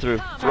 yeah, go through.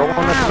 Roll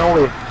on the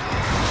cannoli.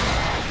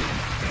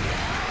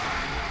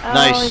 Oh,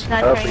 Nice. He's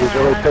not Oh, turning he's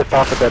really around. pissed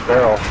off at that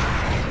barrel.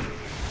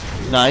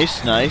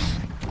 Nice, nice.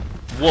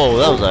 Whoa,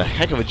 that was a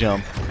heck of a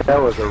jump. That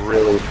was a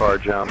really far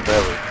jump.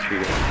 That was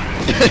cheating.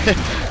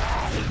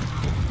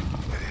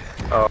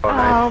 Oh, nice.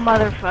 Oh,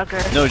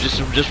 motherfucker. No,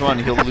 just run,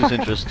 he'll lose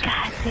interest.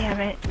 God damn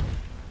it.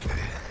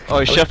 Oh, I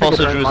wish Chef I could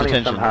also earn drew his money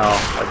attention. somehow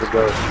as a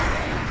ghost.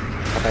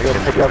 I gotta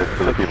pick up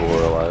For the people who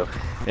are alive.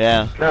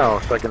 Yeah. No,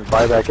 so I can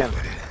buy back in.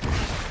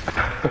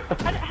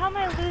 How am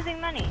I losing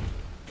money?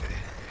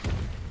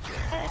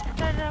 I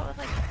started out with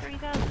like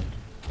 3,000.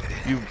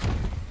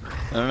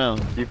 I don't know.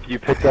 You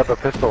picked up a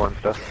pistol and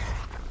stuff.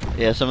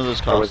 Yeah, some of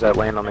those Or was costs. that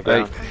laying on the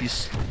Alright, ground?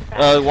 he's...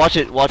 watch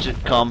it,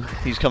 calm.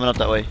 He's coming up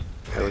that way.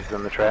 It was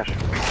in the trash.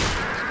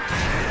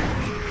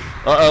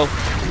 Uh-oh.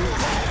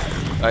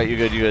 Alright, you're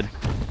good, you're good.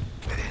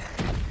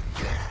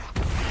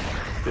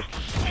 Just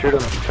shoot him,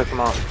 piss him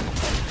off.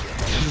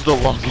 This is the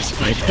longest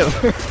fight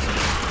ever.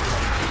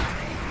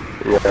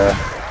 Yeah.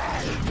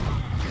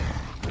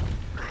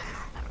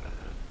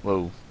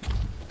 Whoa.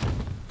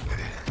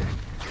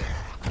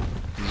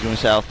 He's going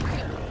south.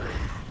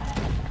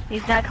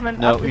 He's not coming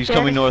No, up the he's stairs?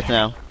 coming north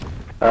now.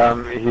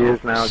 He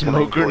is now coming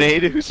Smoke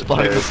grenade? towards Who's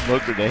spotting the stairs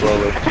smoke grenade?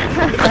 slowly.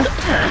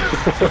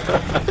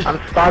 I'm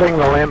spotting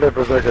the Lambert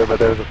Berserker, but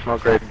there's a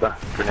smoke grenade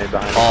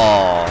behind him.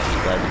 Oh,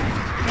 bad.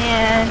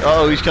 Man.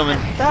 Oh, he's coming.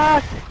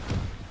 Fuck.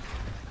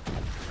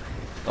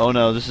 Oh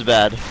no, this is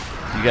bad.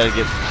 You gotta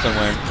get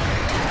somewhere.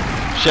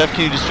 Chef,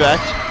 can you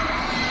distract?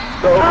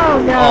 Oh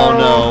no. Oh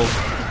no.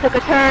 He took a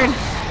turn.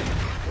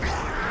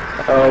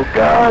 Oh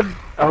god!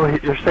 Oh,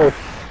 you're safe.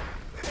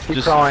 Keep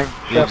Just- crawling.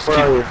 yeah, Chef, just where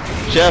are you?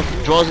 Chef,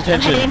 draw his I'm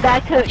attention. heading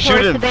back to Shoot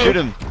towards him, the base. shoot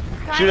him.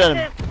 Shoot at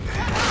him.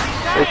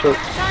 Rachel,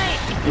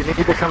 you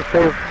need to come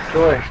save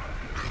Joy.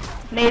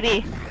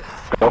 Maybe.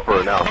 Go for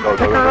it now. Go, Pick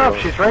go, her go, up. go.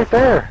 She's right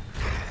there.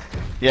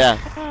 Yeah,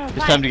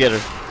 it's time to get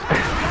her.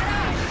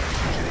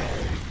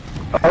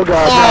 Oh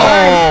god!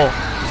 Oh!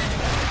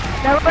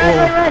 No,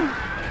 run. No.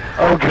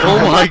 Oh god!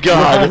 Oh my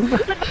god!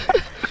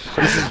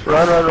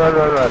 Run!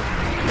 Run!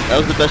 That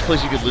was the best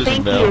place you could lose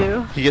him, Thank Belle.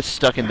 you. He gets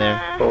stuck in there.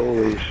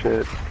 Holy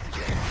shit!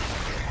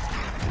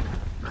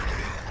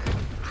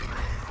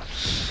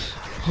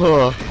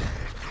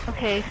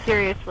 Okay,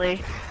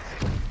 seriously.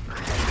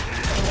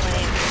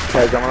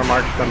 Guys, I'm gonna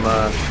mark some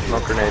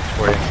smoke grenades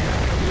for you.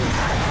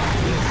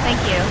 Thank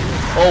you.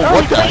 Oh,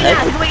 what he's the waiting heck?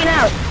 out. He's waiting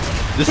out.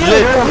 This is Dude,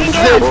 it! we can This is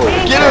get it! him, we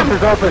can Get get him!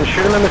 Is open.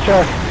 Shoot him in the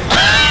chest.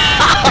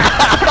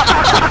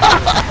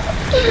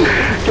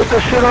 Get the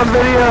shit on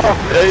video.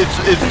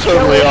 It's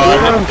totally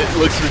on. It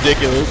looks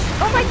ridiculous.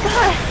 Oh my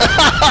god.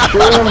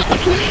 Shoot him.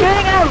 Keep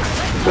shooting out.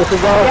 This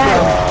is awesome.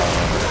 Yes.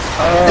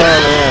 Oh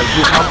man,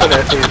 he's humping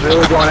it. He's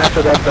really going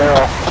after that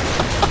barrel.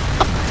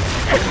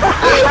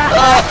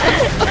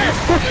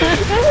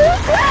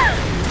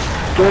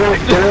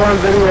 Get it on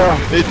video.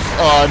 It's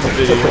on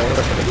video.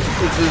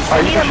 This is...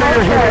 Are you sure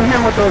you're hitting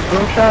him with those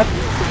boom shots?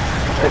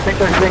 I think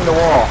they're hitting the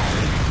wall.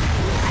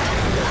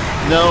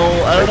 No,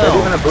 I don't Like, that's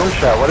even know. a boom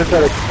shot. What is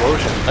that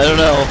explosion? I don't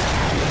know.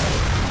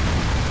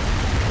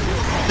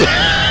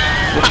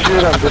 Just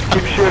shoot him. Just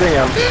keep shooting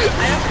him.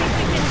 I don't think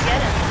we can get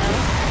him,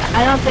 though.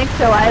 I don't think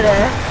so either.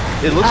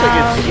 It looks like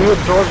it's... He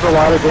absorbs a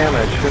lot of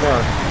damage. Who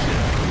knows?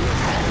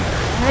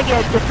 I'm gonna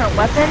get a different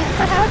weapon,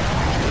 perhaps?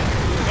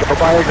 Go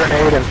buy a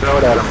grenade and throw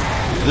it at him.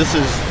 This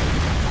is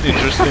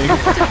interesting.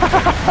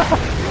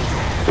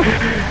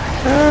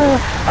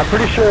 I'm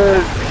pretty sure...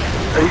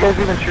 Are you guys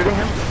even shooting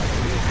him?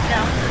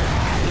 No.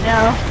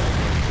 No.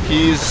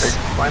 He's...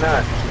 Why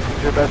not?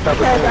 It's your best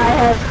Because opportunity. I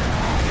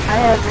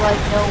have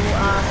like no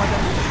weapon.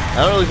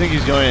 I don't really think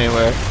he's going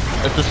anywhere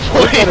at this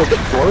What's that point.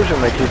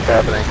 explosion that keeps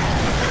happening?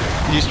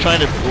 He's trying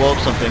to blow up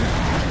something.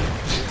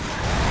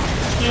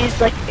 He's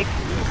like,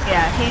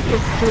 yeah, he's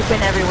just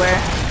swooping everywhere.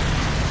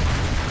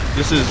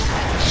 This is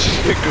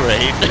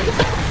great.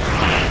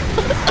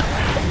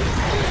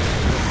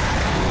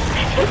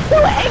 He's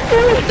so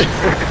angry!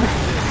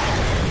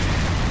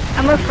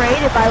 I'm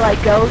afraid if I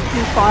like go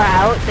too far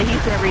out that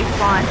he's gonna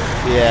respawn.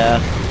 Yeah.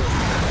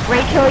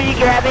 Rachel, are you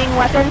grabbing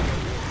weapons?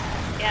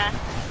 Yeah.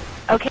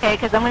 Okay,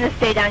 because I'm gonna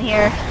stay down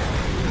here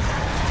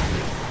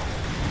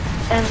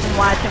and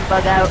watch him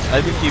bug out.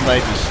 I think he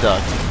might be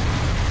stuck.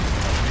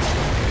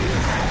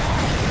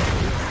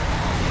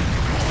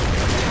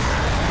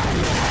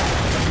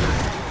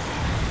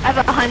 I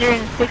have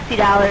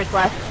 $160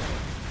 left.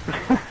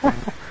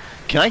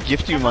 Can I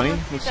gift you money?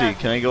 Let's see.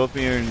 Can I go up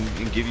here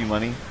and give you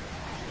money?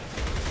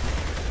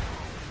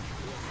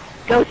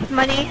 Ghost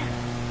money?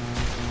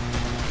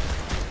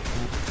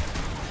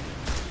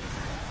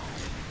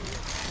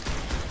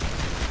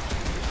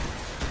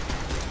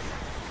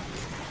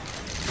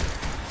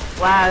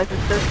 Wow, this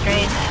is so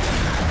strange.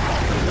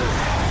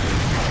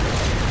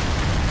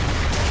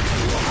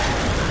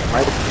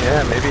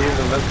 Yeah, maybe he's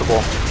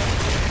invincible.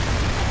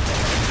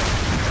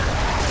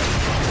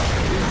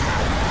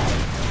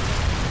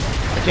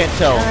 I can't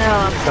tell. I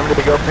don't know.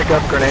 Somebody go pick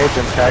up grenades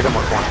and tag him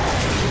with one.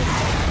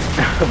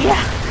 Yeah.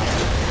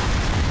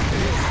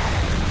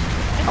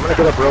 I'm gonna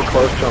get up real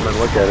close to him and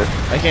look at it.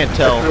 I can't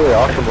tell. It's really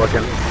awesome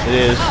looking. It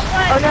is.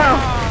 Oh no.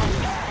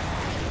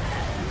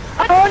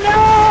 Oh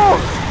no!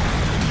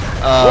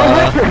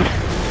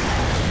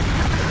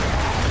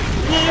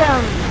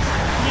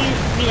 He's,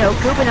 you know,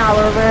 gooping all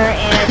over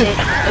and it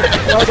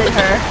exploded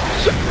her.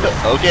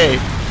 Okay.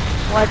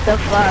 What the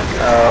fuck?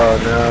 Oh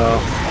no.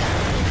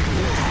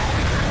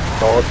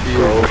 It's all to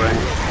you.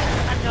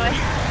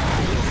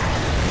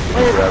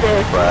 What is Grab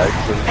this?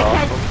 frags and I toss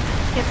can't them.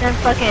 get them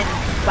fucking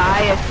buy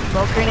a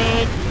smoke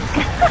grenade.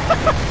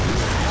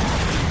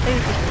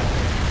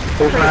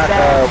 There's Pretty not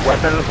bad.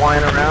 weapons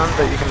lying around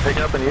that you can pick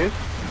up and use?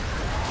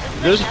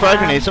 There's a frag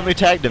grenade. Somebody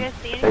tagged him.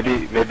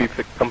 Maybe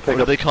come Or pick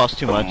do up they cost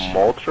too the much?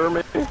 mulcher,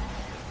 maybe?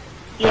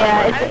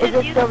 Yeah, is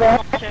it still there?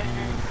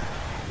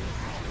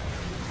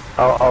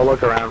 I'll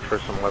look around for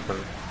some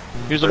weapons.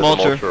 Here's a There's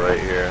mulcher. right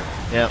here.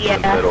 Yeah. In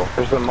the Yeah. middle.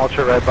 There's a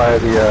mulcher right by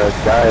the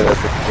guy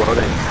that's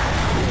exploding.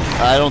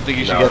 I don't think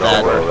you should No, get don't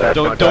that. worry, that's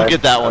my Don't guy.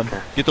 get that one. Okay.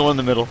 Get the one in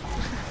the middle.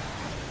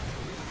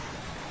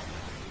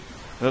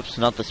 Oops,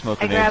 not the smoke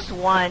I grenades.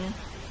 grabbed one.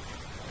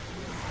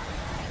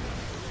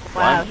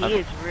 Wow, One? he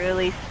is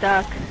really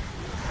stuck.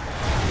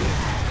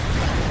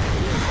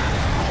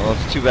 Well,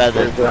 it's too bad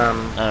that There's I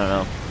don't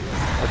know.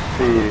 let's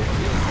see.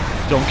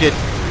 Don't give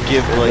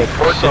There's like a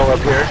torch bow up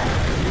here.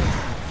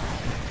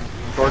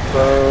 Torch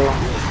bow,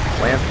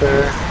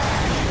 lancer,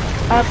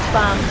 Up,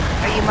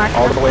 are you marking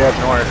all them? the way up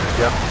north.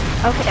 Yep.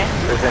 Okay.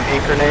 There's an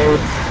ink grenade,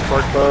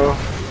 torch bow,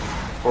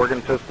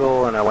 organ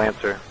pistol, and a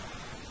lancer.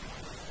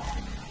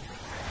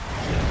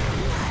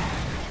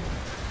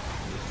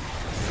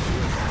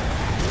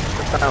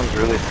 That sounds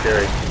really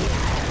scary.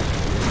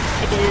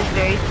 It is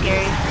very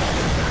scary.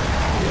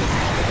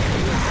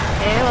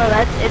 Okay, well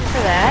that's it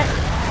for that.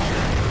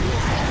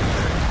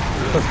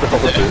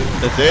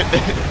 That's it?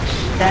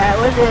 That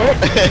was it.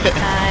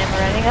 I'm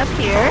running up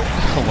here.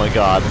 Oh my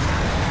god.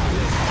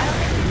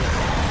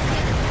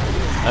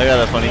 I got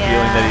a funny Yeah.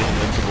 feeling that he's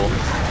invincible.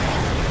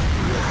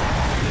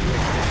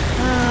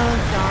 Oh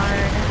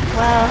darn.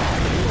 Well,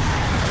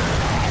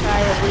 try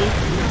at least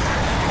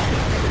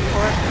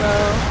torch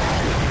bow.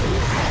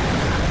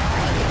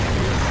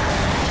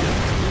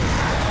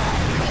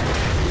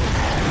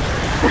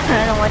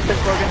 I don't want the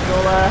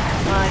gorgonzola.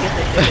 Well, I guess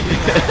I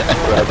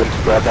should.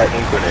 grab that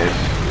ink grenade.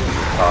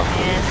 Toss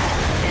it.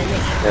 And the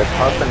ink Yeah,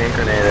 toss an grenade. ink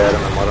grenade at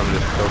him and let him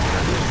just soak in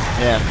it.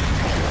 Yeah.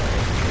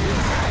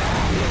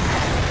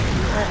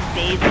 Let him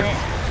bathe in it.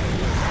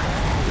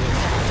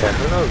 Yeah,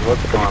 who knows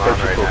what's going on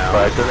Purchase right those now.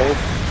 frag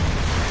grenades?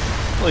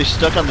 Well, he's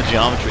stuck on the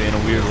geometry in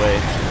a weird way.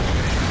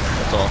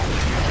 That's all.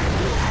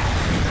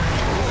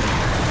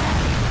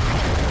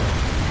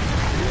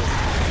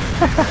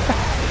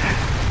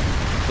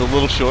 It's a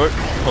little short.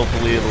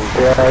 Hopefully it'll...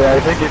 Yeah, I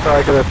think you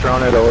probably could have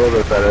thrown it a little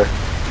bit better.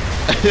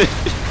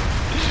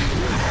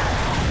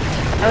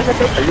 I was a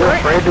bit Are you short.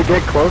 afraid to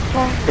get close to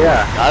him?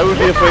 Yeah. I would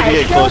be afraid to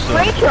get so close to him.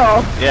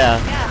 Rachel. Yeah.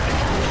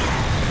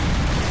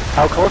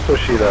 How close was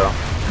she though?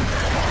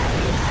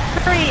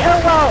 Oh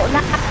well,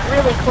 not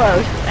really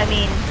close. I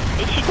mean,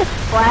 she took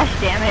splash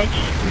damage.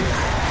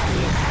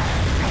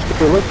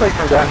 It looks like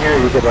from down here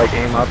you could like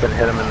aim up and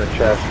hit him in the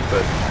chest,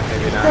 but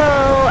maybe So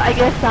not. I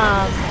guess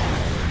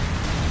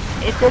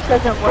if this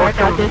doesn't work,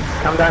 I'll just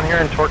Come down here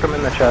and torque him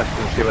in the chest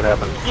and see what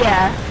happens.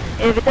 yeah.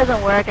 If it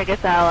doesn't work, I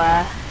guess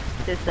I'll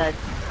just Suicide.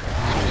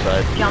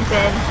 jump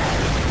in.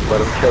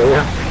 Let him kill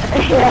you.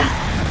 Yeah.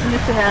 I'm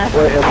just gonna.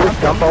 Wait, at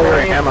least dump all your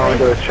Very ammo quick.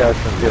 into his chest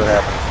and see what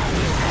happens.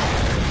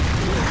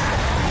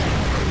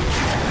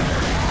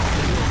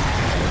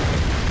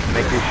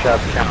 Make these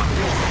shots count.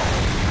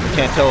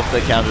 Can't tell if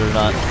they counted or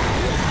not.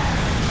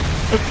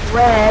 It's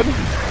red,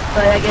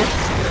 but I guess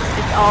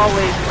it's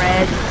always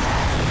red.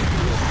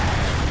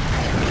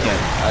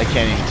 I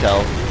can't even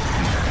tell.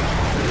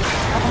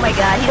 Oh my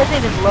god, he doesn't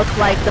even look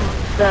like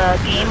the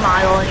game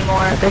model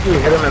anymore. I think you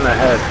hit him in the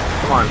head.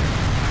 Come on.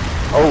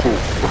 Oh,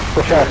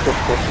 chest.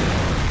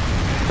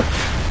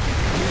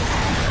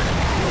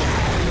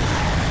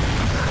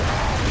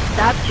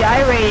 Stop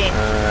gyrating.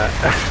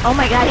 Oh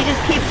my god, he just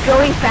keeps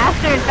going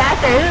faster and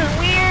faster. This is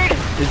weird.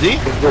 Is he?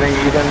 He's getting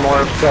even more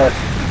upset.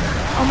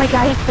 Oh my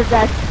god, he's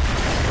possessed.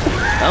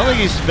 I don't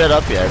think he's sped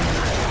up yet.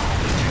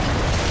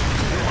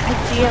 I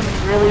see him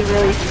really,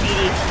 really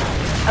speedy.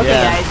 Okay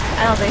Yeah. guys,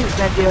 I don't think he's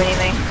gonna do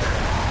anything.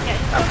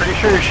 I'm pretty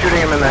sure you're shooting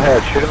him in the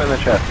head. Shoot him in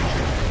the chest.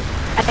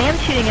 I am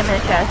shooting him in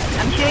the chest.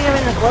 I'm shooting him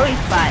in the glowy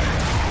spot.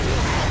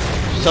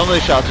 Some of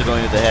the shots are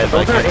going to the head,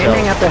 but Those I are can't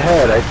aiming tell. at the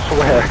head, I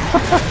swear.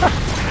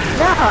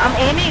 No, I'm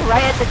aiming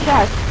right at the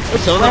chest.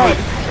 It's Some of them red.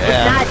 are-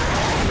 yeah.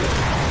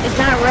 It's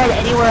not red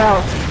anywhere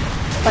else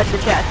but the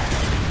chest.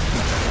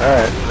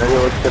 Alright, maybe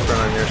it looks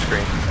different on your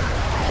screen.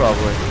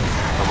 Probably.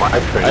 On my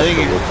screen, I think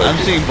it looks like I'm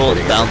he's seeing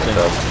bullets hitting him in the bouncing.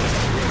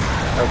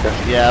 chest.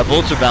 Okay. Yeah,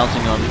 bolts are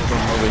bouncing on from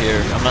over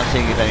here. I'm not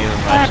seeing if any of them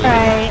are actually.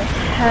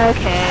 Alright,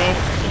 okay.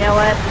 You know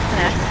what? I'm just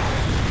gonna...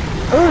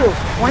 Ooh,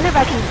 wonder if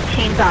I can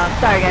chainsaw him.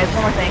 Sorry guys,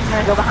 one more thing. I'm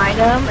gonna go behind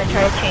him and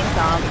try to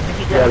chainsaw him. If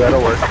he does. Yeah,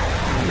 that'll work.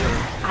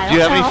 I Do you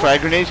don't have any know.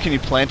 frag grenades? Can you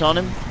plant on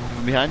him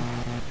from behind?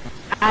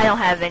 I don't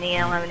have any.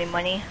 I don't have any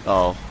money.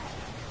 Oh,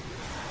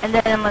 And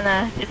then I'm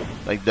gonna just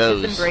like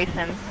those. embrace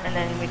him, and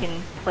then we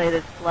can play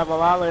this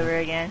level all over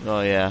again.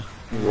 Oh yeah.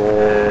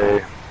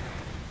 Yay.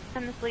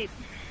 I'm asleep.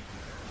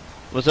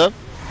 What's up?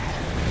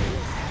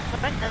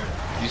 What?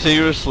 You say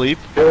you're asleep?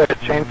 Do it.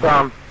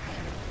 Chainsaw him.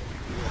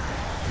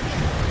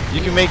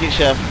 You can make it,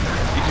 Chef.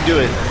 You can do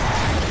it.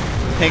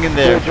 Hang in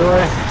Here, there. Joy.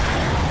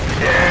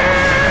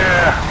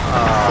 Yeah.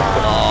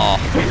 Oh,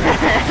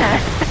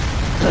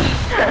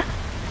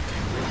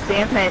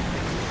 Damn it.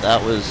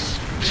 that was.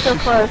 So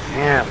close.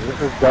 Damn,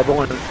 this is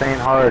double insane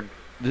hard.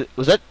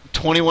 Was that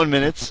 21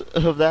 minutes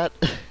of that?